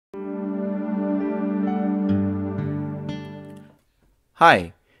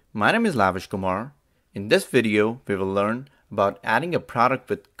Hi, my name is Lavish Kumar. In this video, we will learn about adding a product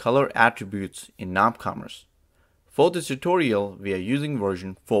with color attributes in nopCommerce. For this tutorial, we are using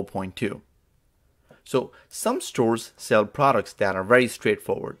version 4.2. So, some stores sell products that are very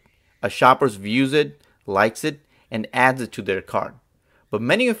straightforward. A shopper views it, likes it, and adds it to their cart. But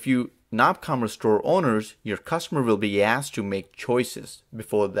many of you nopCommerce store owners, your customer will be asked to make choices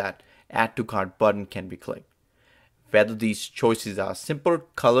before that Add to Cart button can be clicked. Whether these choices are simple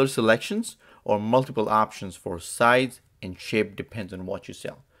color selections or multiple options for size and shape depends on what you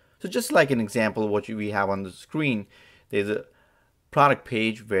sell. So just like an example, what we have on the screen, there's a product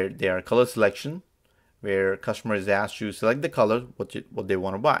page where there are color selection, where customer is asked to select the color, what they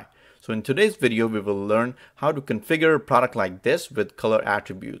want to buy. So in today's video, we will learn how to configure a product like this with color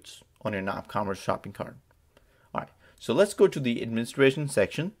attributes on your nopCommerce shopping cart. All right, so let's go to the administration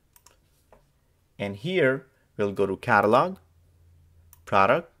section. And here, we'll go to Catalog,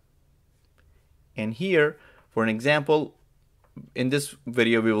 Product, and here, for an example, in this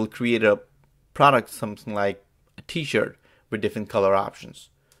video, we will create a product, something like a t-shirt with different color options.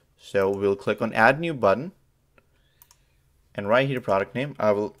 So we'll click on Add New button, and right here, product name,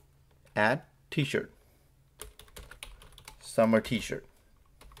 I will add t-shirt, summer t-shirt.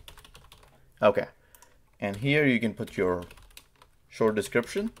 Okay, and here you can put your short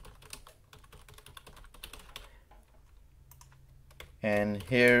description. And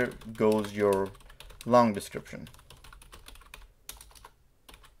here goes your long description.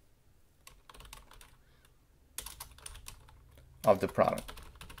 Of the product.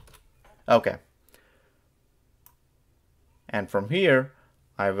 Okay. And from here,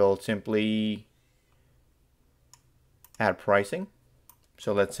 I will simply add pricing.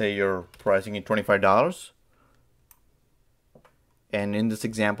 So let's say your pricing is $25. And in this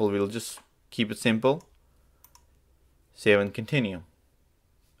example, we'll just keep it simple. Save and continue.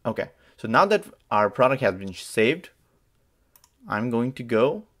 Okay, so now that our product has been saved, I'm going to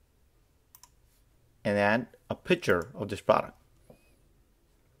go and add a picture of this product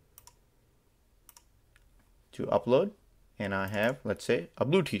to upload, and I have, let's say, a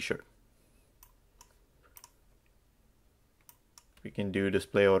blue t-shirt. We can do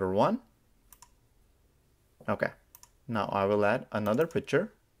display order 1. Okay, now I will add another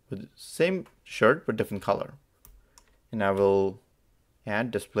picture with the same shirt but different color, and I will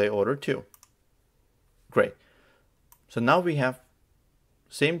add display order 2. Great. So now we have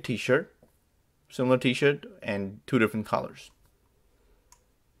same t-shirt, similar t-shirt, and two different colors.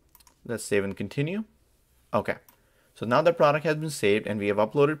 Let's save and continue. Okay. So now the product has been saved and we have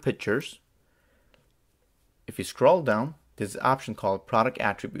uploaded pictures. If you scroll down, there's an option called product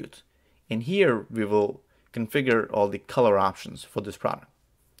attributes. And here we will configure all the color options for this product.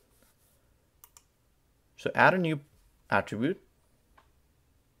 So add a new attribute.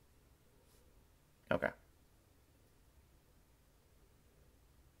 Okay.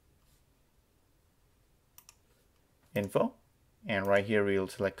 Info, and right here we'll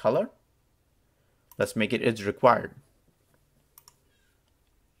select color. Let's make it as required.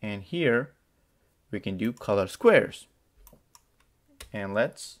 And here we can do color squares. And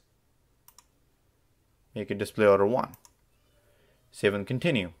let's make it display order 1. Save and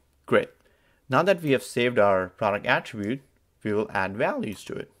continue. Great. Now that we have saved our product attribute, we will add values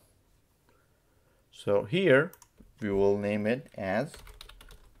to it. So here we will name it as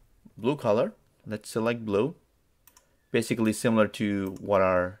blue color. Let's select blue. Basically similar to what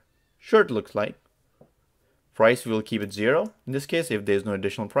our shirt looks like. Price, we will keep it 0. In this case, if there's no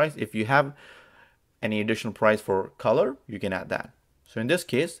additional price. If you have any additional price for color, you can add that. So in this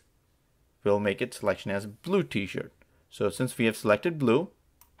case, we'll make it selection as blue t-shirt. So since we have selected blue,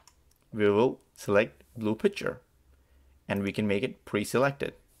 we will select blue picture. And we can make it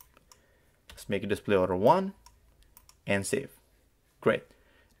pre-selected. Let's make it display order 1 and save. Great.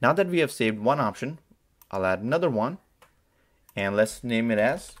 Now that we have saved one option, I'll add another one, and let's name it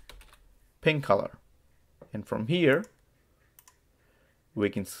as pink color. And from here, we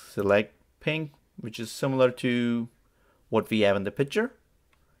can select pink, which is similar to what we have in the picture.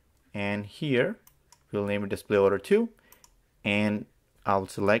 And here, we'll name it display order 2, and I'll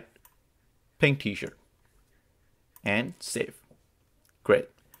select pink t-shirt and save. Great.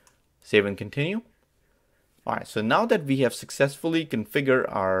 Save and continue. All right, so now that we have successfully configured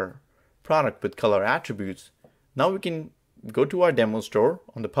our product with color attributes, now we can go to our demo store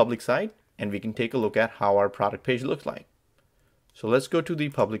on the public site and we can take a look at how our product page looks like. So let's go to the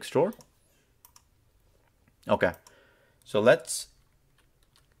public store. Okay, so let's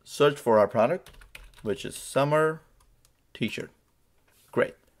search for our product, which is summer t-shirt.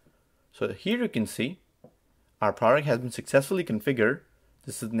 Great. So here you can see our product has been successfully configured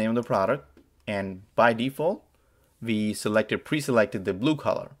This is the name of the product, and by default we pre-selected the blue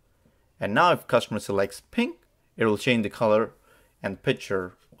color. And now if customer selects pink, it will change the color and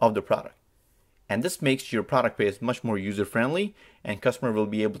picture of the product. And this makes your product page much more user-friendly, and customer will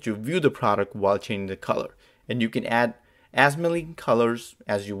be able to view the product while changing the color. And you can add as many colors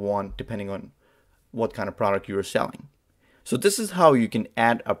as you want depending on what kind of product you are selling. So this is how you can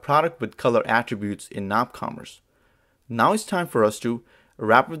add a product with color attributes in nopCommerce. Now it's time for us to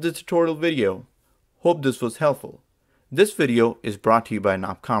wrap up the tutorial video. Hope this was helpful. This video is brought to you by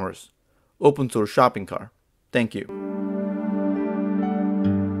nopCommerce, open source shopping cart. Thank you.